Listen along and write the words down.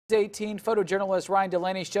18, photojournalist Ryan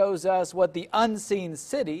Delaney shows us what the unseen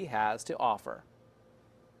city has to offer.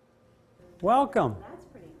 Welcome.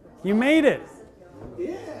 You made it.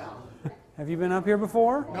 Yeah. Have you been up here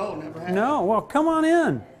before? No, never have. No? Well, come on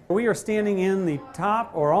in. We are standing in the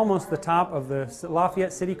top, or almost the top, of the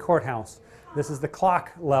Lafayette City Courthouse. This is the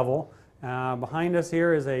clock level. Behind us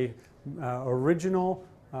here is a original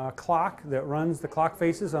clock that runs the clock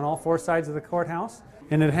faces on all four sides of the courthouse.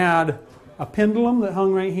 And it had a pendulum that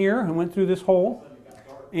hung right here and went through this hole.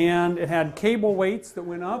 And it had cable weights that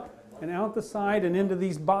went up and out the side and into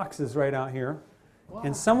these boxes right out here. Wow.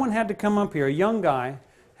 And someone had to come up here, a young guy,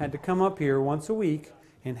 had to come up here once a week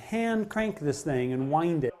and hand crank this thing and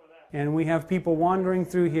wind it. And we have people wandering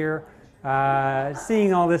through here,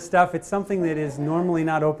 seeing all this stuff. It's something that is normally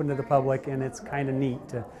not open to the public, and it's kind of neat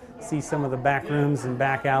to see some of the back rooms and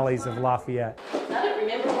back alleys of Lafayette. I don't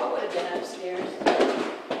remember what would have been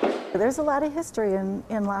upstairs. There's a lot of history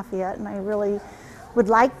in Lafayette, and I really would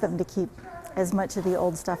like them to keep as much of the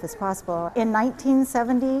old stuff as possible. In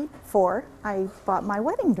 1974, I bought my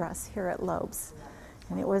wedding dress here at Loeb's.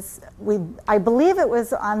 And it was, I believe it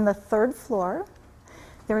was on the 3rd floor.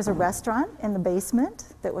 There was a restaurant in the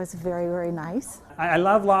basement that was very, very nice. I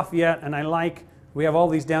love Lafayette, and we have all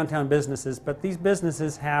these downtown businesses, but these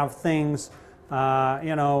businesses have things,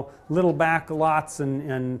 you know, little back lots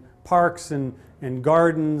and parks and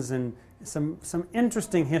gardens and some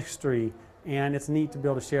interesting history, and it's neat to be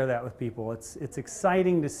able to share that with people. It's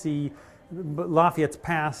exciting to see Lafayette's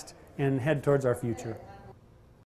past and head towards our future.